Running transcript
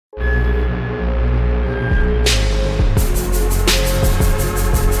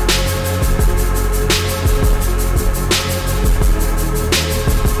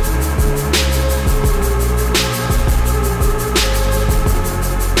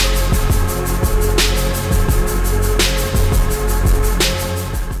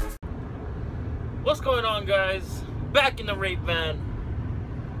back in the rape van.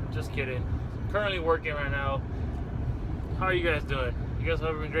 Just kidding. Currently working right now. How are you guys doing? You guys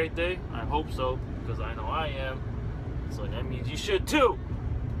having a great day? I hope so, because I know I am. So that means you should too.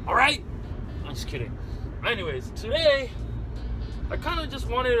 Alright? I'm just kidding. Anyways, today I kind of just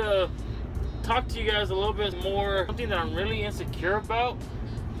wanted to talk to you guys a little bit more. Something that I'm really insecure about.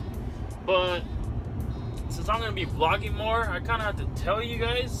 But since I'm going to be vlogging more, I kind of have to tell you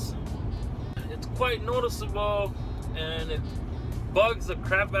guys. It's quite noticeable and it bugs the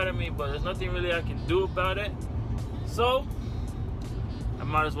crap out of me, but there's nothing really I can do about it. So I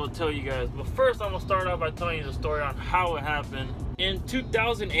might as well tell you guys. But first, I'm going to start off by telling you the story on how it happened. In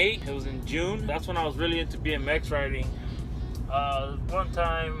 2008, it was in June. That's when I was really into BMX riding. One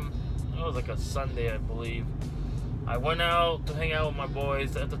time, it was like a Sunday, I believe. I went out to hang out with my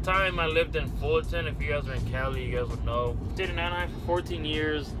boys. At the time, I lived in Fullerton. If you guys are in Cali, you guys would know. Stayed in Anaheim for 14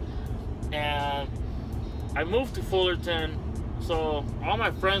 years. And I moved to Fullerton. So all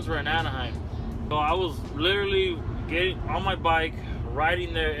my friends were in Anaheim. So I was literally getting on my bike,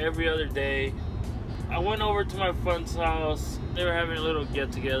 riding there every other day. I went over to my friend's house. They were having a little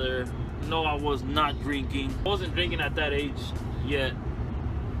get together. No, I was not drinking. I wasn't drinking at that age yet.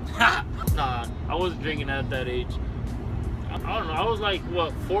 Nah, I wasn't drinking at that age. I don't know, I was like,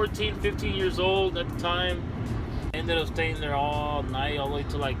 what, 14, 15 years old at the time. I ended up staying there all night, all the way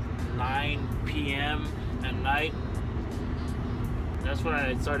to like 9 p.m. at night. That's when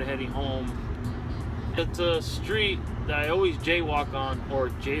I started heading home. It's a street that I always jaywalk on, or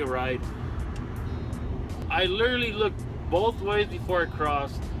jayride. I literally looked both ways before I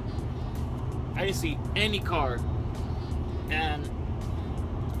crossed. I didn't see any car. And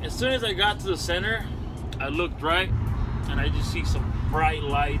as soon as I got to the center, I looked right, and I just see some bright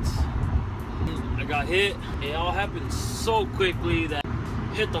lights. I got hit. It all happened so quickly that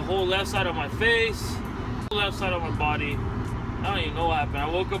it hit the whole left side of my face, left side of my body. I don't even know what happened. I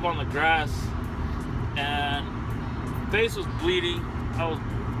woke up on the grass, and face was bleeding. I was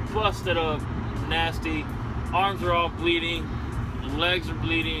busted up, nasty. Arms were all bleeding, legs are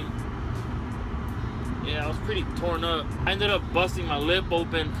bleeding. Yeah, I was pretty torn up. I ended up busting my lip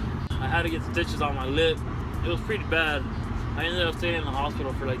open. I had to get stitches on my lip. It was pretty bad. I ended up staying in the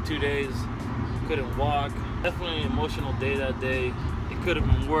hospital for like 2 days. Couldn't walk. Definitely an emotional day that day. It could have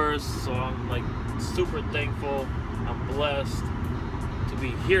been worse, so I'm like super thankful. I'm blessed to be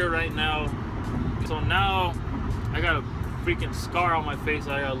here right now. So now I got a freaking scar on my face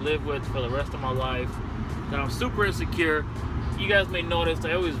that I gotta live with for the rest of my life. That I'm super insecure. You guys may notice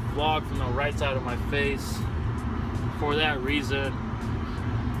I always vlog from the right side of my face for that reason.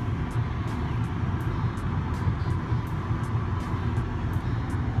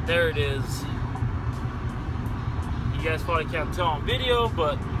 There it is. You guys probably can't tell on video,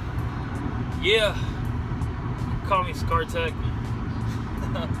 but yeah, call me Scar Tech.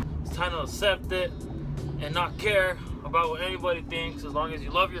 It's time to accept it and not care about what anybody thinks. As long as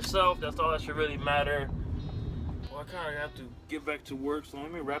you love yourself, that's all that should really matter. Well, I kind of have to get back to work, so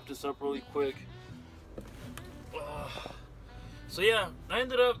let me wrap this up really quick. So yeah, I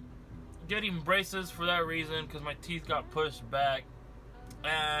ended up getting braces for that reason, because my teeth got pushed back.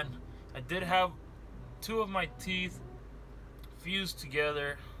 And I did have 2 of my teeth fused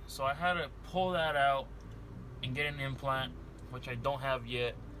together, so I had to pull that out and get an implant, which I don't have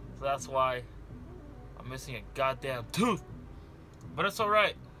yet. So that's why I'm missing a goddamn tooth. But it's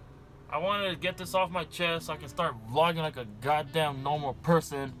alright. I wanted to get this off my chest so I can start vlogging like a goddamn normal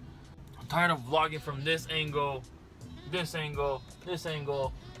person. I'm tired of vlogging from this angle, this angle, this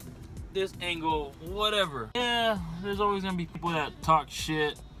angle, this angle, whatever. Yeah, there's always gonna be people that talk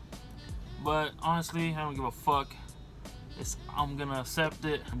shit, but honestly, I don't give a fuck. I'm gonna accept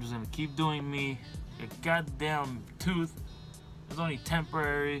it. I'm just gonna keep doing me. Your goddamn tooth is only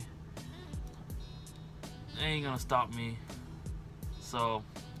temporary. It ain't gonna stop me. So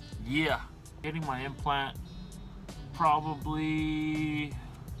yeah, getting my implant probably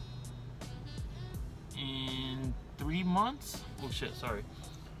in 3 months. Oh shit, sorry.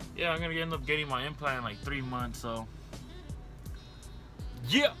 Yeah, I'm gonna end up getting my implant in like 3 months, so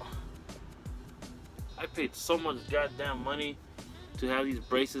yeah. I paid so much goddamn money to have these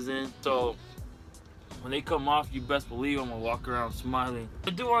braces in, so when they come off, you best believe I'm gonna walk around smiling.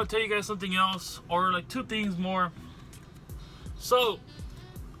 I do want to tell you guys something else, or like 2 things more. So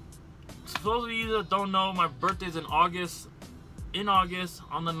for those of you that don't know, my birthday's in August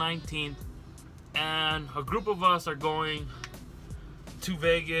on the 19th, and a group of us are going to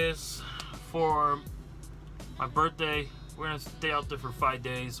Vegas for my birthday. We're gonna stay out there for 5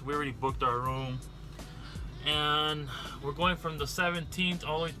 days. We already booked our room, and we're going from the 17th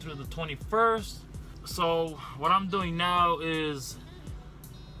all the way through the 21st. So what I'm doing now is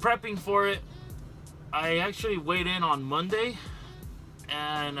prepping for it. I actually weighed in on Monday,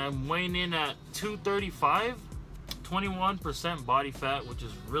 and I'm weighing in at 235, 21% body fat, which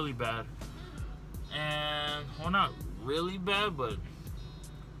is really bad. And, well, not really bad, but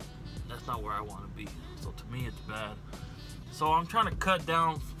that's not where I want to be. So to me, it's bad. So I'm trying to cut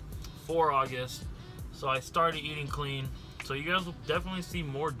down for August. So I started eating clean. So you guys will definitely see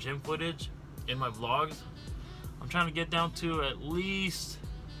more gym footage in my vlogs. I'm trying to get down to at least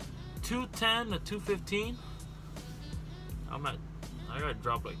 210 to 215. I gotta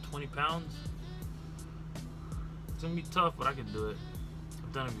drop like 20 pounds. It's gonna be tough, but I can do it.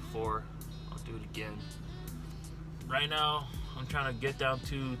 I've done it before. I'll do it again. Right now, I'm trying to get down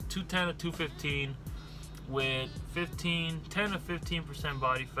to 210 to 215 with 10 to 15%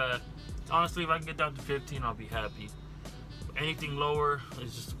 body fat. Honestly, if I can get down to 15, I'll be happy. Anything lower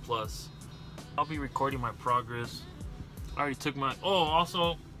is just a plus. I'll be recording my progress. I already took my,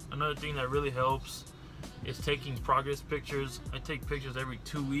 also another thing that really helps is taking progress pictures. I take pictures every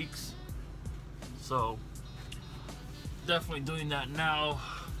 2 weeks. So definitely doing that now,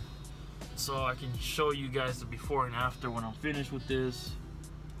 so I can show you guys the before and after when I'm finished with this.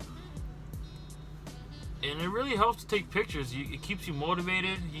 And it really helps to take pictures. It keeps you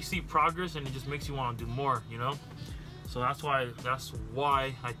motivated. You see progress, and it just makes you want to do more, you know? So that's why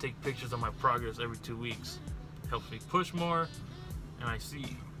I take pictures of my progress every 2 weeks. It helps me push more, and I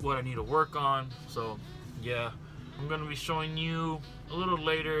see what I need to work on. So yeah, I'm gonna be showing you a little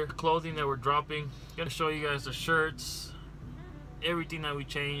later clothing that we're dropping. Gonna show you guys the shirts, everything that we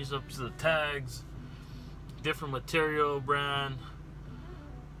changed up to the tags, different material, brand,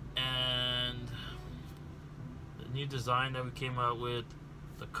 and the new design that we came out with,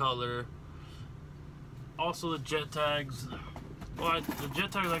 the color. Also the jet tags. Well, the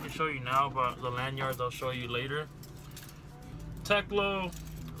jet tags I can show you now, but the lanyards I'll show you later. Teklo,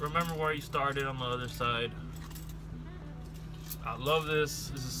 remember where you started on the other side. I love this.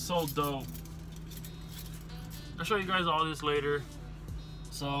 This is so dope. I'll show you guys all this later.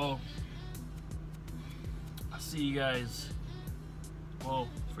 So I'll see you guys. Well,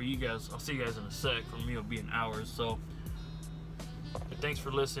 for you guys, I'll see you guys in a sec. For me, it'll be an hour. So but thanks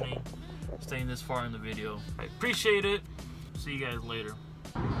for listening, staying this far in the video. I appreciate it. See you guys later.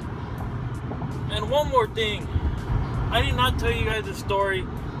 And one more thing, I did not tell you guys this story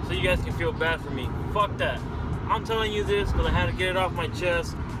so you guys can feel bad for me. Fuck that. I'm telling you this because I had to get it off my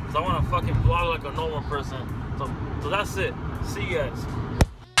chest, because I want to fucking vlog like a normal person. So that's it. See you guys.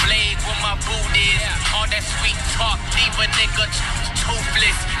 Blade with my boot is all that sweet talk. Leave a nigga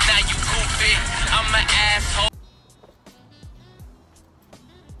toothless. Now you goofy. I'm an asshole.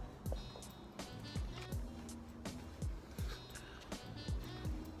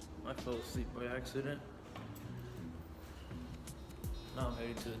 I fell asleep by accident. Now I'm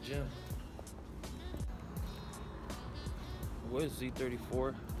heading to the gym. What is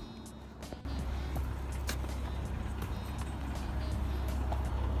Z34?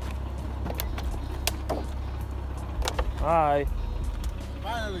 Hi.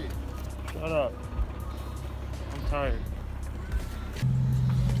 Finally. Shut up. I'm tired.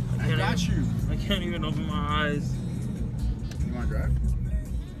 I got you. I can't even open my eyes. You want to drive?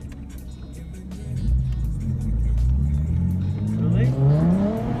 Really? I'm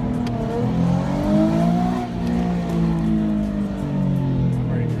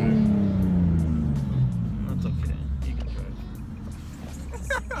already driving. That's okay. You can drive.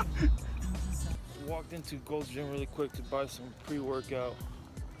 Walked into Gold's Gym really quick to buy some pre-workout.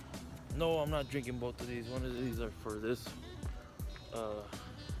 No, I'm not drinking both of these. One of these are for this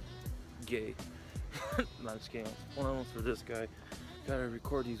gay. Not just kidding. One of them's for this guy. Gotta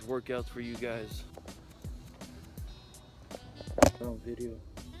record these workouts for you guys. On video.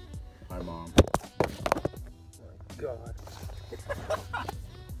 Hi, Mom. Oh my God.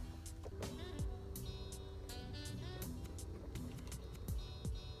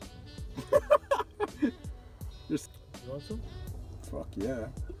 You want some? Fuck yeah.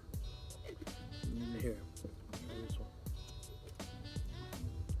 Here. Try this one.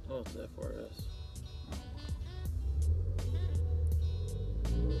 Oh, it's FRS.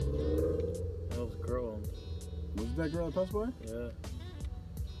 That was a girl. Was it that girl that passed by? Yeah.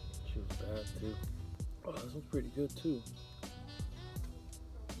 She was bad too. Oh, this one's pretty good too.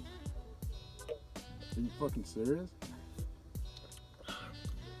 Are you fucking serious?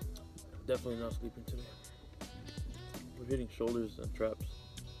 Definitely not sleeping today. We're hitting shoulders and traps.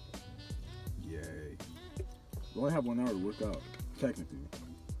 Yay. We only have 1 hour to work out, technically.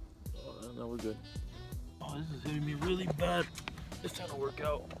 Oh, no, we're good. Oh, this is hitting me really bad. It's time to work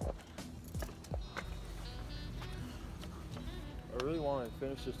out. I really want to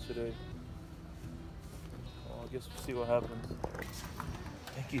finish this today. Well, I guess we'll see what happens.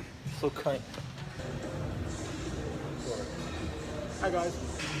 Thank you. So kind. Hi guys.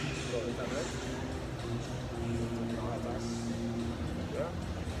 Yeah,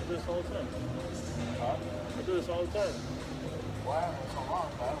 I do this all the time. Huh? I do this all the time. Wow, that's so long,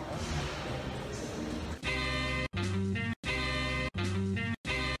 pal.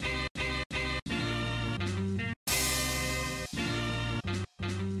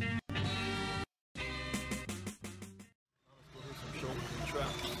 Some shoulders and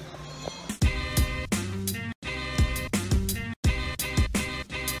traps.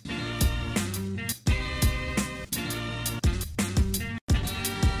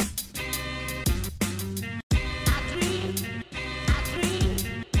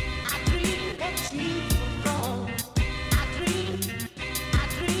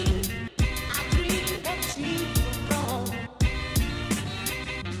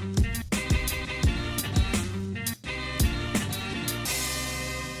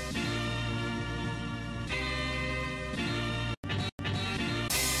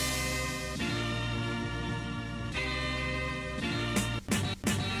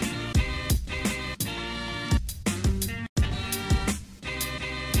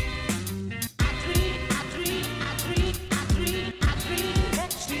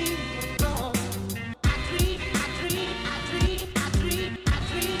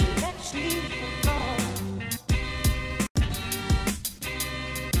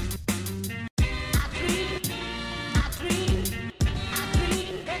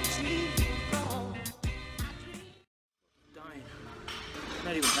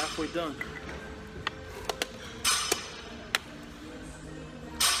 Not even halfway done.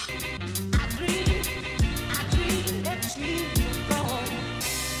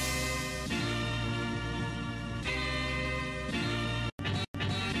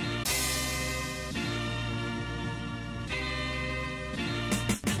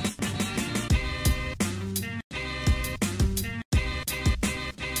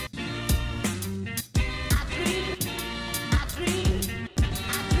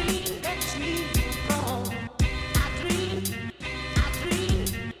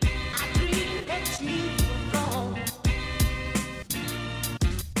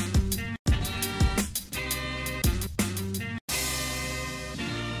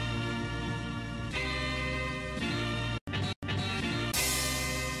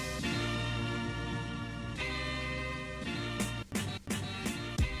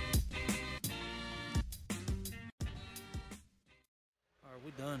 Alright,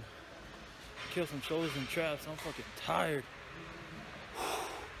 we done. Kill some shoulders and traps. I'm fucking tired.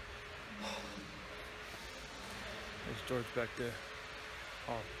 There's George back there.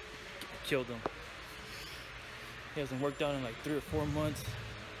 Oh, I killed him. He hasn't worked out in like 3 or 4 months.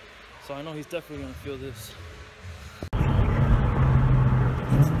 So I know he's definitely gonna feel this.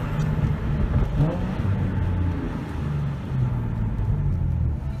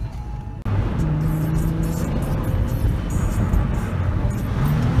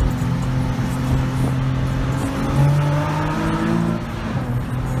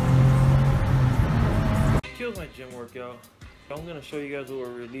 Killed my gym workout. I'm gonna show you guys what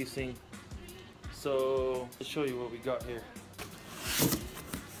we're releasing. So let's show you what we got here.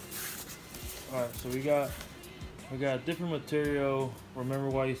 Alright, so we got a different material. Remember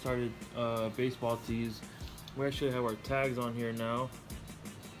why you started baseball tees. We actually have our tags on here now.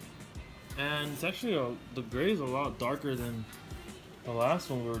 And it's actually the gray is a lot darker than the last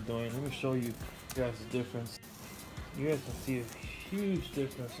one we were doing. Let me show you guys the difference. You guys can see a huge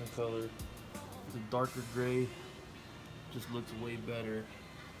difference in color. The darker gray just looks way better.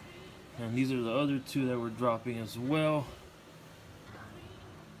 And these are the other two that we're dropping as well.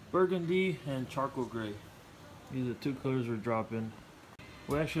 Burgundy and charcoal gray. These are the 2 colors we're dropping.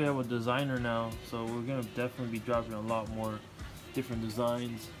 We actually have a designer now, so we're gonna definitely be dropping a lot more different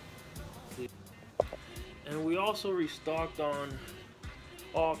designs. And we also restocked on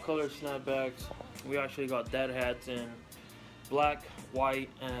all color snapbacks. We actually got dad hats in black, white,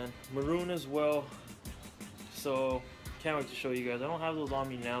 and maroon as well. So can't wait to show you guys. I don't have those on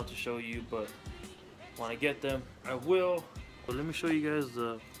me now to show you, but when I get them, I will. But let me show you guys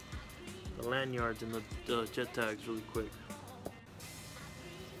the lanyards and the jet tags really quick.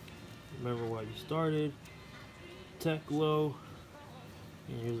 Remember why you started. Tech low.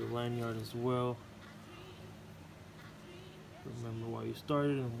 And here's a lanyard as well. Remember why you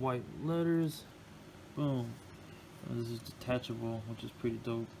started in white letters. Boom. And this is detachable, which is pretty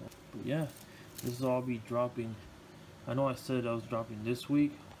dope. But yeah, this will all be dropping. I know I said I was dropping this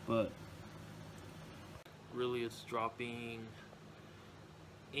week, but really it's dropping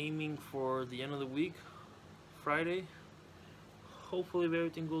aiming for the end of the week, Friday. Hopefully if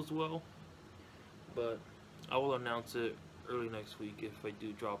everything goes well, but I will announce it early next week if I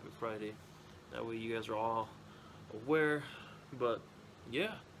do drop it Friday. That way you guys are all aware. But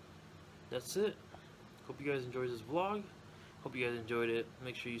yeah, that's it. Hope you guys enjoyed this vlog. Hope you guys enjoyed it.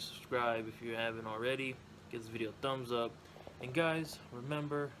 Make sure you subscribe if you haven't already. Give this video a thumbs up. And guys,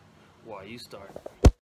 remember why you start.